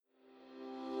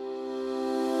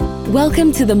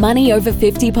Welcome to the Money Over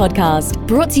 50 podcast,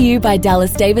 brought to you by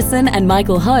Dallas Davison and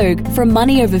Michael Hogue from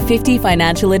Money Over 50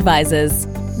 Financial Advisors.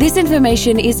 This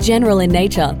information is general in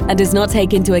nature and does not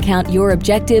take into account your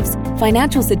objectives,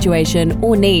 financial situation,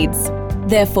 or needs.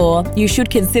 Therefore, you should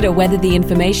consider whether the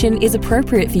information is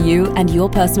appropriate for you and your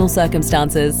personal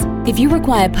circumstances. If you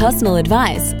require personal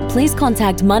advice, please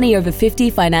contact Money Over 50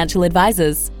 Financial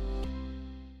Advisors.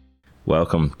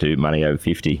 Welcome to Money Over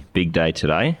 50. Big day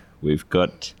today. We've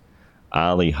got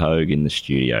Ali Hogue in the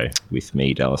studio with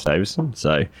me, Dallas Davison.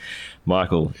 So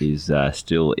Michael is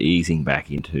still easing back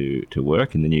into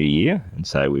work in the new year. And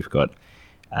so we've got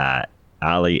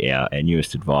Ali, our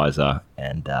newest advisor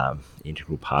and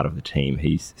integral part of the team.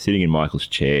 He's sitting in Michael's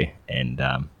chair and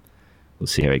we'll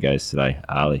see how he goes today.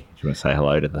 Ali, do you want to say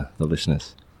hello to the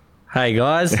listeners? Hey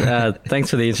guys, thanks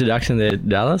for the introduction there,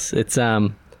 Dallas. It's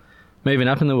moving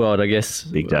up in the world, I guess.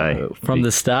 Big day. From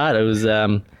the start, it was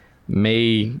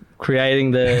me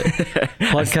creating the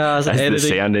podcast, as editing. the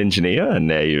sound engineer, and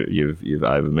now you've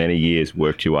over many years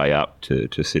worked your way up to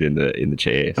sit in the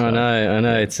chair. So. I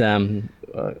know. It's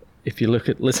if you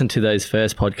listen to those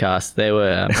first podcasts, they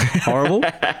were horrible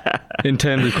in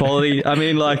terms of quality. I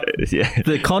mean,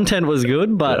 the content was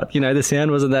good, but the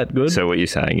sound wasn't that good. So what you're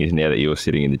saying is now that you're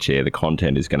sitting in the chair, the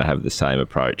content is going to have the same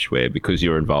approach, where because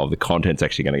you're involved, the content's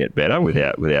actually going to get better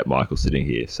without Michael sitting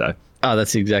here. So. Oh,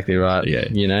 that's exactly right. Yeah.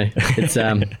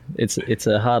 It's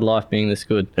a hard life being this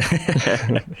good.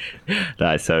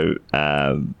 No, so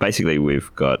basically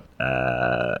we've got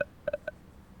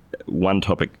one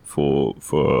topic for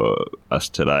us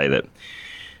today that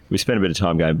we spent a bit of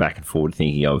time going back and forward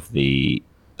thinking of a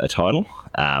title,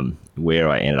 where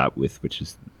I ended up with, which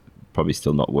is probably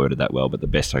still not worded that well, but the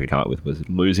best I could come up with was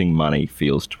losing money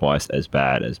feels twice as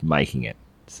bad as making it.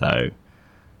 So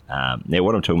now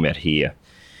what I'm talking about here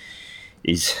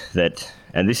is that,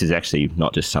 and this is actually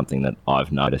not just something that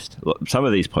I've noticed. Some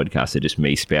of these podcasts are just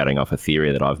me spouting off a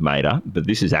theory that I've made up, but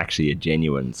this is actually a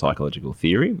genuine psychological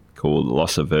theory called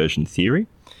loss aversion theory.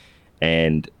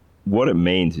 And what it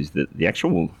means is that the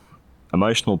actual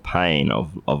emotional pain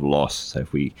of loss, so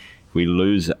if we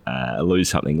lose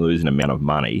something, lose an amount of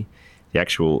money, the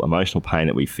actual emotional pain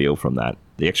that we feel from that,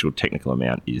 the actual technical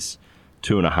amount is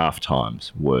 2.5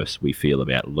 times worse we feel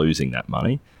about losing that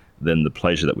money than the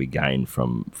pleasure that we gain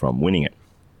from winning it.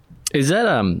 Is that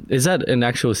an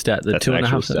actual stat? That's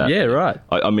 2.5 stat. Yeah, right.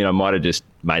 I mean, I might have just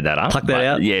made that up. Pluck that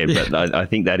out. Yeah, but I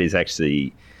think that is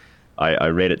actually. I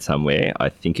read it somewhere. I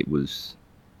think it was.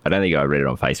 I don't think I read it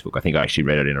on Facebook. I think I actually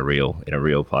read it in a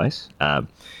real place. But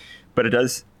it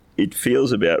does. It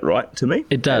feels about right to me.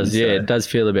 It does. Yeah, it does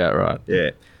feel about right. Yeah.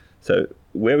 So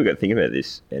where we got to think about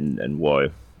this and why.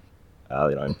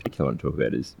 In particular, I want to talk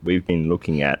about is we've been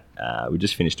looking at, we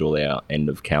just finished all our end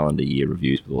of calendar year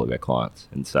reviews with all of our clients.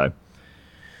 And so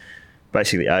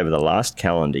basically over the last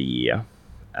calendar year,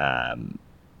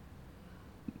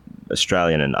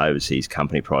 Australian and overseas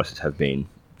company prices have been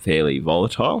fairly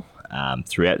volatile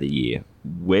throughout the year.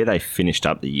 Where they finished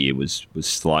up the year was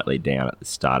slightly down at the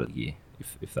start of the year,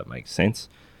 if that makes sense.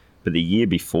 But the year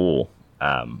before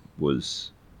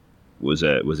was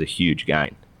a huge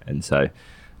gain. And so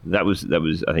that was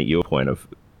I think your point of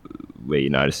where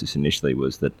you noticed this initially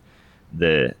was that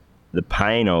the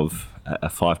pain of a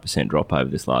 5% drop over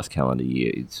this last calendar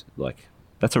year is like,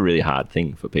 that's a really hard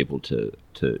thing for people to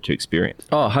experience.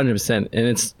 Oh, 100%.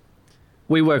 And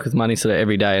we work with money sort of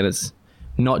every day, and it's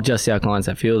not just our clients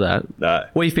that feel that. No.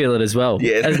 We feel it as well.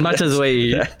 Yeah, as much as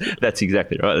we. That's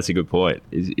exactly right. That's a good point.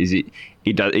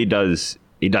 It does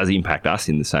impact us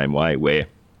in the same way where.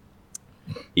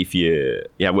 If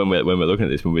when we're looking at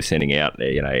this, when we're sending out,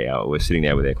 we're sitting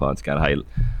there with our clients going, hey,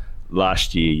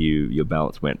 last year your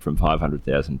balance went from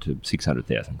 500,000 to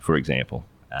 600,000, for example.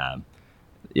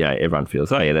 Everyone feels,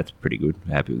 that's pretty good.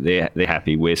 Happy, they're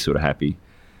happy. We're sort of happy.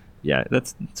 Yeah,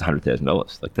 that's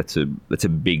 $100,000. Like that's a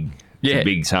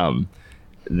big sum.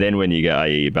 Then when you go,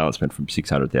 your balance went from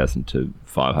 600,000 to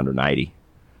 580.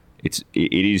 That's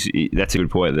a good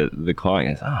point. That the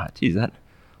client goes, geez, that.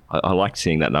 I like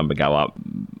seeing that number go up,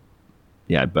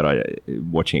 but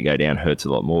watching it go down hurts a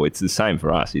lot more. It's the same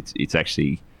for us. It's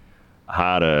actually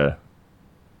not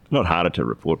harder to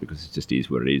report because it just is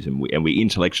what it is, and we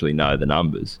intellectually know the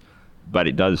numbers, but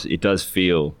it does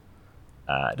feel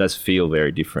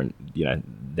very different,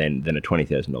 than a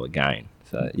 $20,000 gain.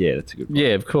 So that's a good point.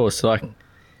 Yeah, of course. Like,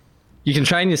 you can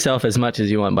train yourself as much as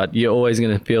you want, but you're always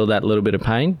going to feel that little bit of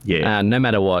pain. Yeah. No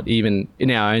matter what, even in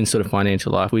our own sort of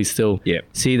financial life, we still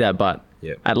see that. But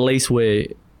at least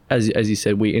as you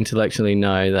said, we intellectually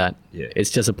know that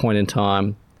it's just a point in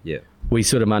time. Yeah. We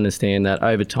sort of understand that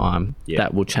over time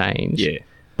that will change. Yeah.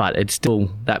 but it's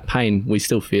still that pain. We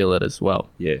still feel it as well.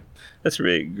 Yeah, that's a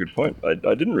really good point. I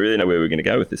didn't really know where we were going to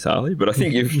go with this, Ali, but I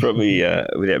think you've probably,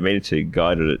 without meaning to,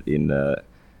 guided it in a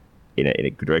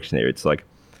good direction there. It's like,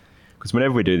 because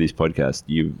whenever we do these podcasts,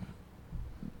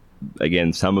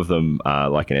 again, some of them are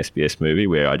like an SBS movie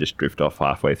where I just drift off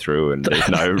halfway through and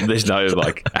there's no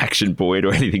like action point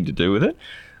or anything to do with it.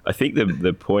 I think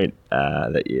the point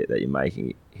that you're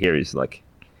making here is like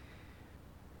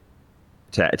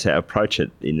to approach it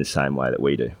in the same way that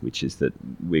we do, which is that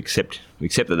we accept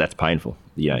that that's painful.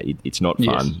 You know, it's not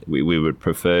fun. Yes. We would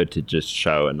prefer to just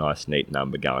show a nice, neat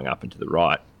number going up and to the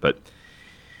right, but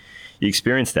you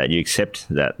experience that, you accept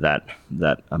that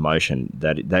emotion.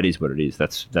 That is what it is.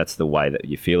 That's the way that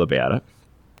you feel about it.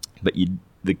 But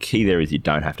the key there is you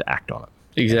don't have to act on it.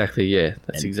 Exactly. Yeah,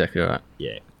 that's exactly right.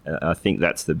 Yeah, and I think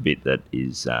that's the bit that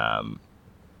is,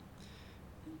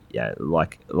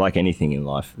 like anything in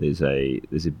life. There's a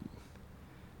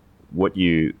what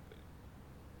you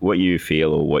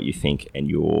feel or what you think and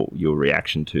your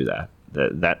reaction to that.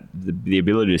 The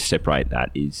ability to separate that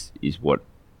is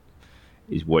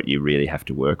what you really have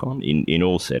to work on in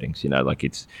all settings. You know, like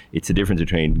it's the difference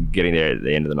between getting there at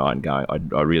the end of the night and going,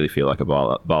 I really feel like a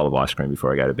bowl of ice cream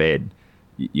before I go to bed.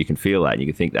 You can feel that, and you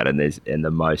can think that, and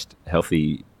the most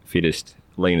healthy, fittest,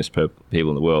 leanest people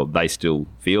in the world, they still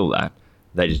feel that.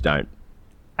 They just don't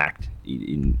act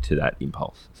into that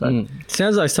impulse. So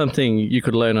sounds like something you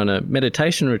could learn on a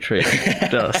meditation retreat.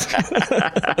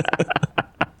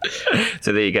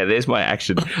 So there you go. There's my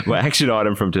action. My action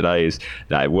item from today is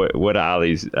what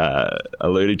Ali's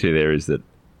alluding to there is that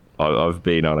I've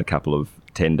been on a couple of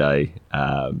 10-day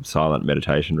silent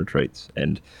meditation retreats,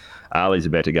 and Ali's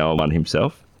about to go on one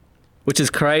himself. Which is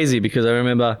crazy because I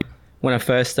remember when I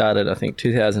first started, I think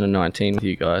 2019 with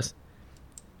you guys.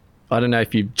 I don't know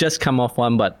if you've just come off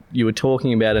one, but you were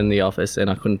talking about it in the office, and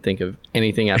I couldn't think of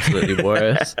anything absolutely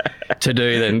worse to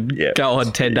do than go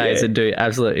on 10 days and do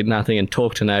absolutely nothing and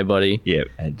talk to nobody. Yeah.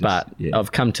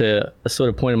 I've come to a sort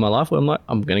of point in my life where I'm like,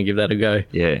 I'm going to give that a go.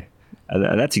 Yeah.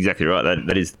 And that's exactly right.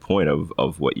 That is the point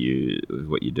of what you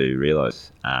do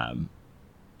realise on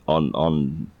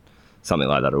something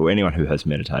like that, or anyone who has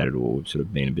meditated or sort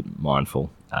of been a bit mindful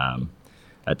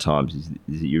at times, is that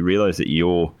you realise that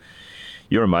your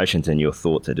emotions and your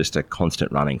thoughts are just a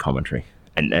constant running commentary,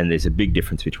 and there's a big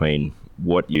difference between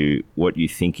what you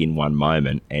think in one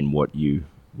moment and what you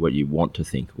want to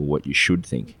think or what you should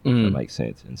think, if that makes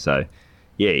sense. And so,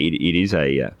 it is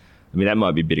I mean, that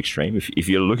might be a bit extreme. If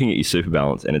you're looking at your super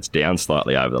balance and it's down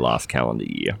slightly over the last calendar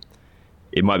year,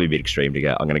 it might be a bit extreme to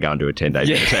go, I'm going to go and do a 10-day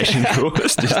meditation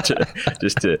course just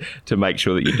to make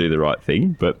sure that you do the right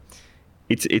thing. But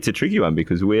it's a tricky one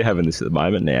because we're having this at the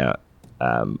moment now,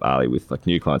 Ali, with like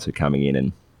new clients who are coming in,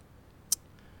 and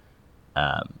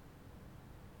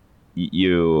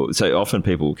so often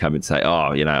people will come and say,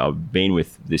 oh, you know, I've been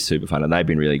with this super fund and they've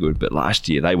been really good, but last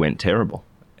year they went terrible.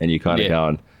 And you kind of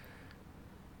going,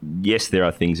 yes, there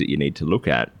are things that you need to look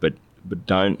at, but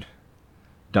don't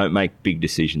make big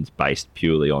decisions based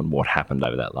purely on what happened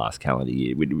over that last calendar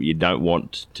year. You don't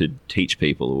want to teach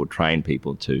people or train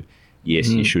people to, yes,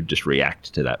 you should just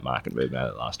react to that market movement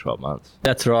over the last 12 months.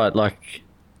 That's right. Like,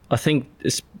 I think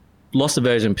loss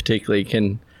aversion particularly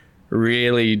can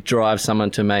really drive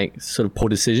someone to make sort of poor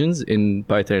decisions in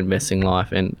both their investing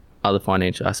life and other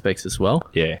financial aspects as well.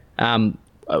 Yeah.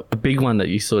 A big one that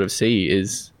you sort of see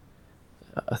is,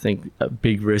 I think, a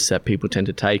big risk that people tend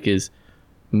to take is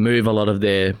move a lot of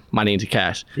their money into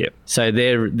cash. Yep. So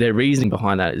their reasoning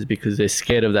behind that is because they're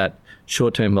scared of that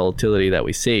short-term volatility that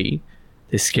we see.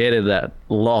 They're scared of that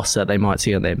loss that they might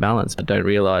see on their balance, but don't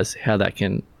realise how that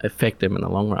can affect them in the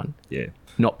long run. Yeah.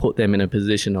 Not put them in a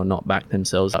position or not back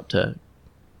themselves up to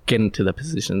get into the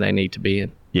position they need to be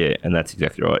in. Yeah, and that's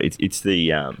exactly right. It's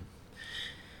the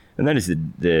and that is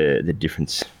the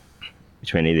difference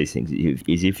between any of these things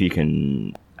is if you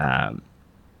can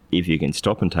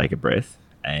stop and take a breath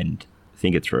and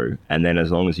think it through, and then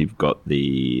as long as you've got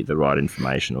the right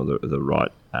information or the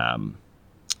right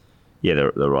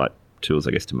the right tools,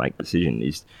 I guess, to make the decision,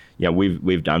 is, you know,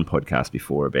 we've done podcasts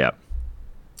before about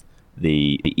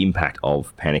the impact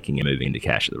of panicking and moving into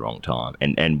cash at the wrong time,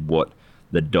 and what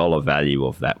the dollar value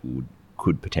of that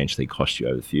could potentially cost you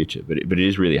over the future. But it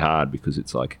is really hard because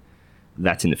it's like,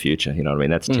 that's in the future, you know what I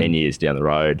mean? That's 10 years down the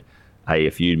road. Hey,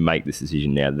 if you make this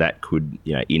decision now, that could,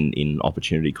 you know, in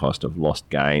opportunity cost of lost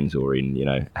gains, or in, you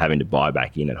know, having to buy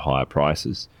back in at higher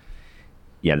prices,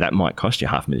 that might cost you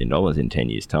 $500,000 in 10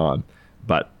 years' time.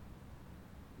 But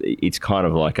it's kind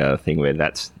of like a thing where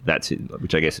that's it,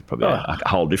 which I guess is probably a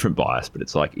whole different bias, but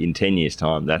it's like in 10 years'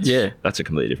 time, that's a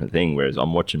completely different thing. Whereas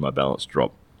I'm watching my balance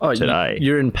drop today.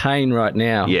 You're in pain right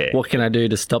now. Yeah. What can I do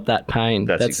to stop that pain?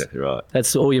 That's exactly right.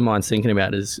 That's all your mind's thinking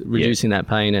about, is reducing that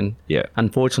pain. And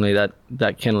unfortunately,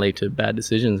 that can lead to bad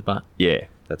decisions. But yeah,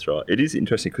 that's right. It is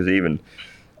interesting because even,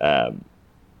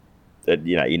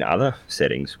 in other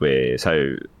settings where,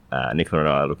 Nicola and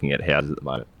I are looking at houses at the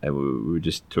moment, and we were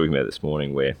just talking about it this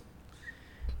morning, where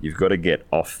you've got to get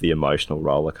off the emotional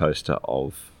roller coaster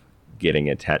of getting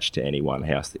attached to any one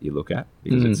house that you look at,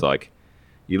 because it's like,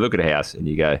 you look at a house and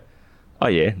you go, oh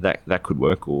yeah, that could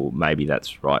work, or maybe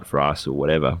that's right for us, or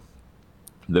whatever.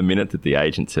 The minute that the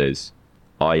agent says,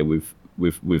 oh yeah,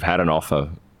 we've had an offer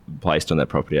placed on that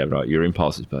property overnight, your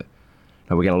impulse is, but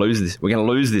no, we're going to lose this. We're going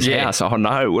to lose this house. Oh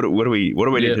no, what do we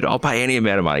need to do? I'll pay any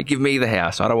amount of money. Give me the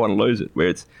house. I don't want to lose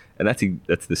it. And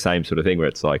that's the same sort of thing where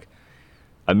it's like,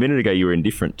 a minute ago you were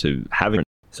indifferent to having.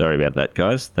 Sorry about that,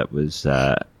 guys. That was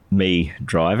me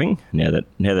driving. Now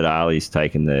that Ali's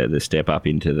taken the step up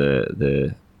into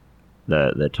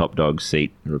the top dog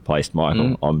seat and replaced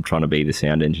Michael, I'm trying to be the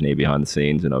sound engineer behind the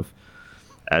scenes, and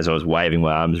as I was waving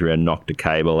my arms around, knocked a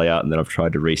cable out, and then I've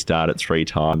tried to restart it 3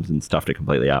 times and stuffed it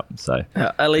completely up. So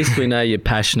at least we know you're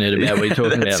passionate about what you're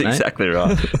talking about, mate. That's exactly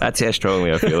right. That's how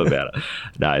strongly I feel about it.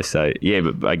 No, so yeah,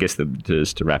 but I guess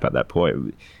just to wrap up that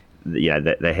point,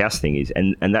 the house thing is,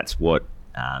 and that's what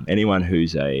anyone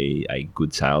who's a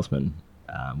good salesman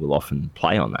will often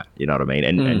play on that. You know what I mean?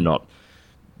 And not,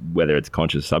 whether it's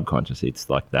conscious or subconscious, it's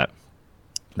like that.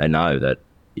 They know that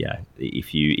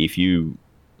if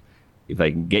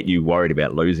they can get you worried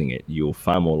about losing it, you're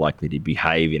far more likely to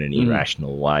behave in an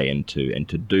irrational way and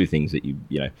to do things that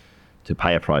to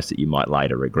pay a price that you might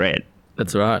later regret.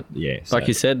 That's right. Yeah. Like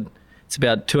you said, it's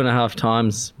about 2.5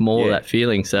 times more that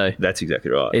feeling. So that's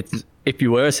exactly right. If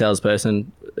you were a salesperson,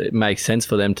 it makes sense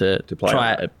for them to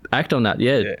try act on that.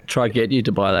 Yeah. Try get you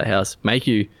to buy that house, make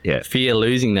you fear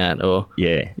losing that, or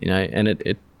and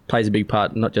it plays a big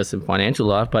part, not just in financial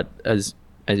life, but as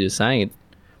you're saying, it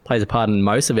plays a part in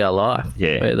most of our life.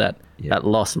 Yeah. Where that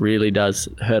loss really does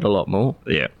hurt a lot more.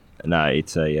 Yeah. No,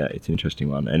 it's an interesting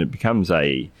one, and it becomes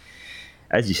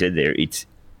as you said there, it's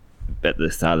at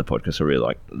the start of the podcast, I really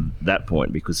like that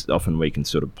point, because often we can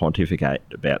sort of pontificate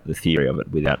about the theory of it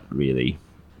without really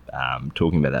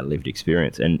talking about that lived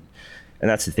experience. And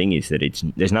that's the thing, is that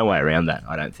there's no way around that,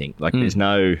 I don't think. Like there's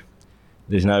no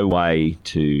way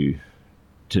to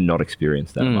not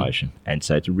experience that emotion. And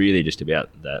so it's really just about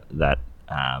that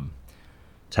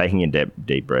taking a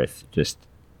deep breath, just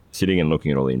sitting and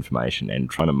looking at all the information and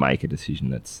trying to make a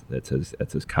decision that's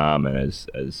as calm and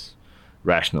as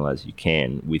rational as you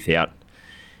can, without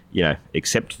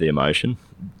accept the emotion.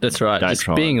 That's right. Just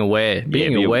being aware.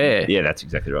 Being aware. Yeah, that's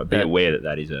exactly right. Be aware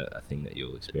that is a thing that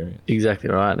you'll experience. Exactly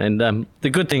right. And the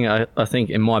good thing, I think,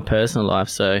 in my personal life,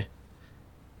 so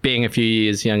being a few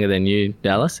years younger than you,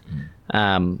 Dallas,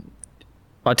 I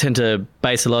tend to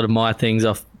base a lot of my things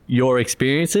off your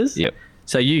experiences. Yep.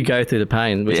 So you go through the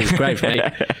pain, which is great for me.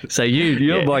 So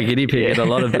you're my guinea pig in a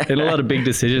lot of big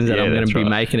decisions that I'm going to be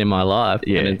making in my life.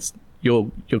 Yeah. And it's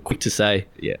you're quick to say,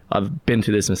 I've been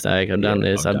through this mistake, I've done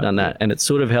this, I've done that. And it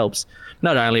sort of helps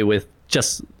not only with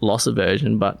just loss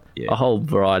aversion, but a whole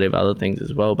variety of other things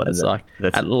as well. But it's like,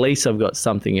 at least I've got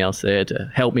something else there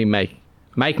to help me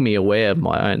make me aware of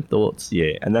my own thoughts.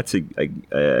 Yeah, and that's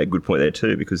a good point there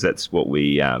too, because that's what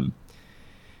we, our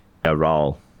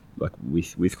role, like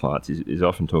with clients, is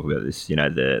often talk about this,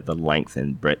 the length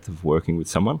and breadth of working with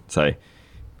someone. So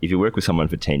if you work with someone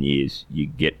for 10 years, you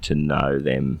get to know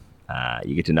them,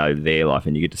 you get to know their life,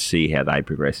 and you get to see how they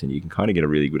progress, and you can kind of get a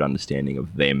really good understanding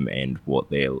of them and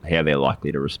how they're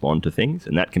likely to respond to things.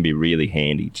 And that can be really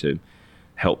handy to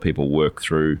help people work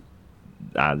through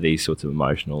these sorts of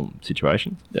emotional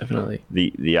situations. Definitely.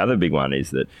 The other big one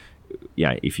is that,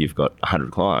 if you've got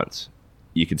 100 clients,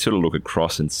 you can sort of look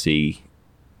across and see,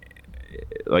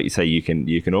 like you say, you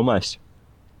can almost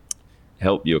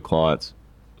help your clients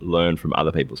learn from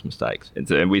other people's mistakes.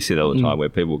 And we see that all the time, where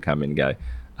people come in and go,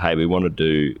 hey, we want to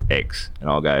do X. And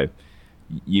I'll go,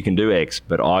 you can do X,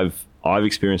 but I've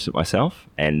experienced it myself,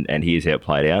 and here's how it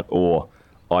played out. Or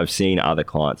I've seen other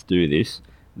clients do this.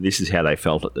 This is how they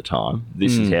felt at the time.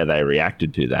 This is how they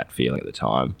reacted to that feeling at the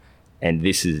time. And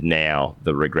this is now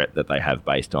the regret that they have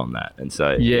based on that. And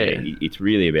so it's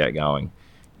really about going,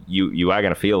 you are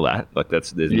going to feel that. Like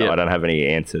I don't have any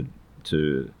answer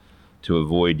to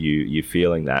avoid you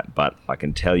feeling that, but I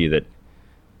can tell you that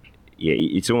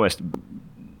it's almost,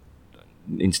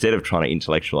 instead of trying to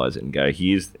intellectualize it and go,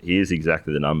 here's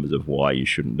exactly the numbers of why you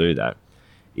shouldn't do that.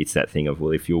 It's that thing of,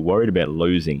 well, if you're worried about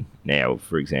losing now,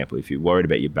 for example, if you're worried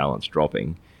about your balance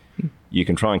dropping, you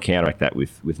can try and counteract that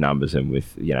with numbers and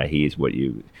with, here's what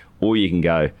or you can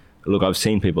go, look, I've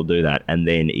seen people do that, and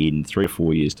then in 3 or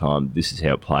 4 years' time, this is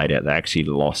how it played out. They actually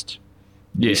lost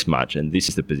this much, and this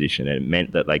is the position, and it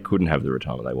meant that they couldn't have the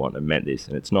retirement they want. It meant this,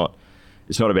 and it's not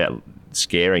about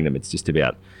scaring them. It's just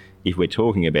about, if we're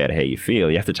talking about how you feel,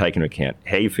 you have to take into account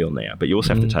how you feel now, but you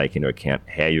also have to take into account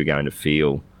how you're going to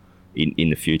feel in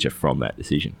the future from that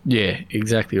decision. Yeah,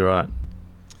 exactly right.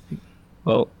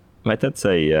 Well, mate, that's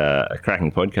a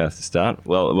cracking podcast to start.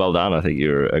 Well done. I think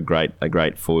you're a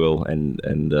great foil and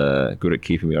good at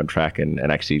keeping me on track and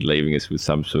actually leaving us with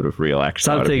some sort of real action.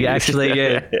 Something actually,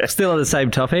 yeah. Still on the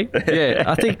same topic. Yeah,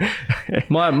 I think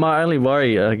my only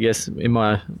worry, I guess, in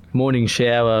my morning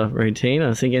shower routine, I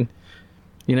was thinking,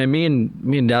 me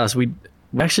and Dallas, we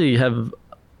actually have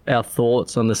our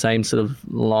thoughts on the same sort of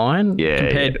line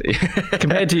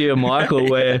compared to you and Michael,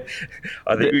 where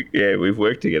I think we've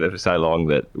worked together for so long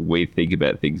that we think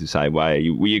about things the same way.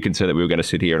 Were you concerned that we were going to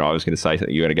sit here and I was going to say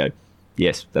something, you're going to go,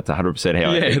 yes, that's 100%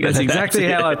 how I think. That's exactly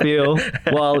how I feel.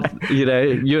 While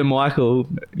you and Michael,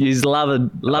 you love a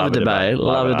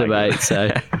debate.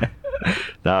 So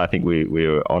no, I think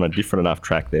we're on a different enough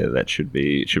track there that should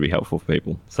be helpful for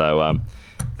people. So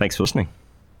thanks for listening.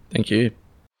 Thank you.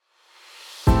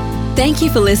 Thank you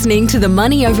for listening to the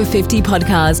Money Over 50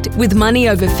 podcast with Money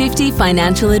Over 50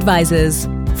 Financial Advisors.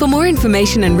 For more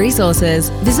information and resources,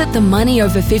 visit the Money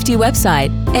Over 50 website,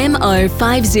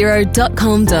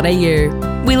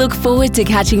 mo50.com.au. We look forward to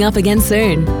catching up again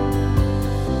soon.